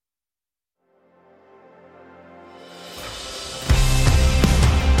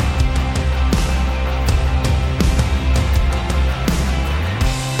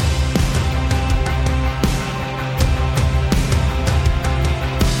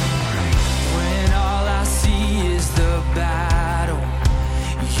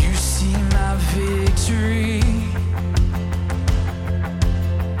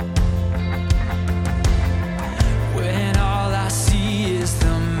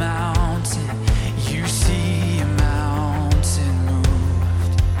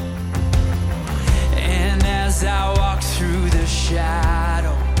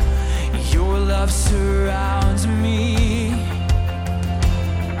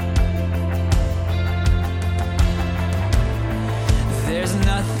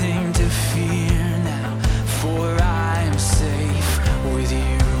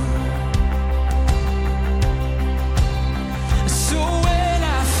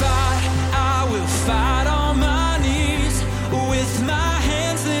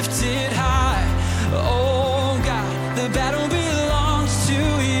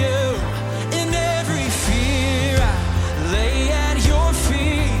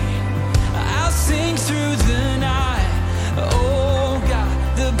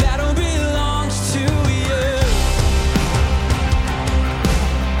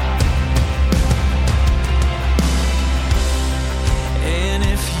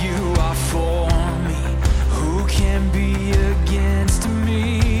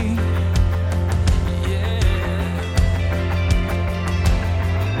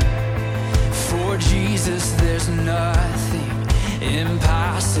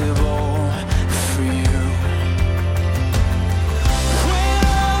impossible for you. When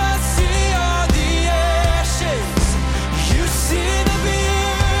all I see are the ashes, you see the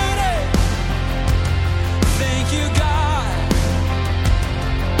beauty. Thank you, God.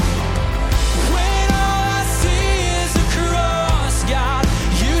 When all I see is a cross, God,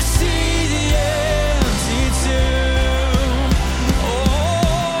 you see the empty tomb.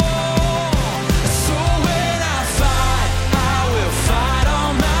 Oh, so when I fight, I will fight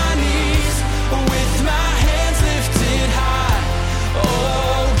on my knees with my hands lifted high.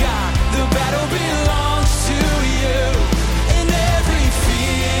 Oh God, the battle belongs to you, and every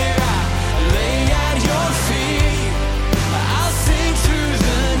fear I lay at your feet. I'll sing through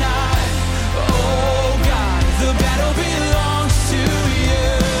the night. Oh God, the battle belongs to you.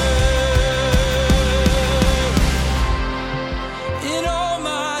 In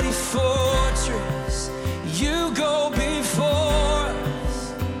almighty fortress, you go before us.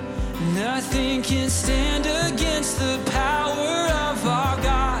 Nothing can stand against the power of our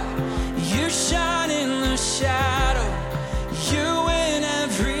God. You shine in the shadow, you win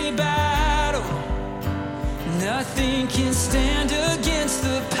every battle. Nothing can stand against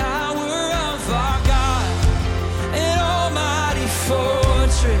the power of our God. An almighty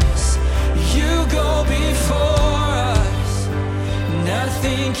fortress, you go before us.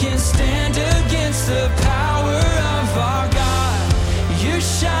 Nothing can stand against the power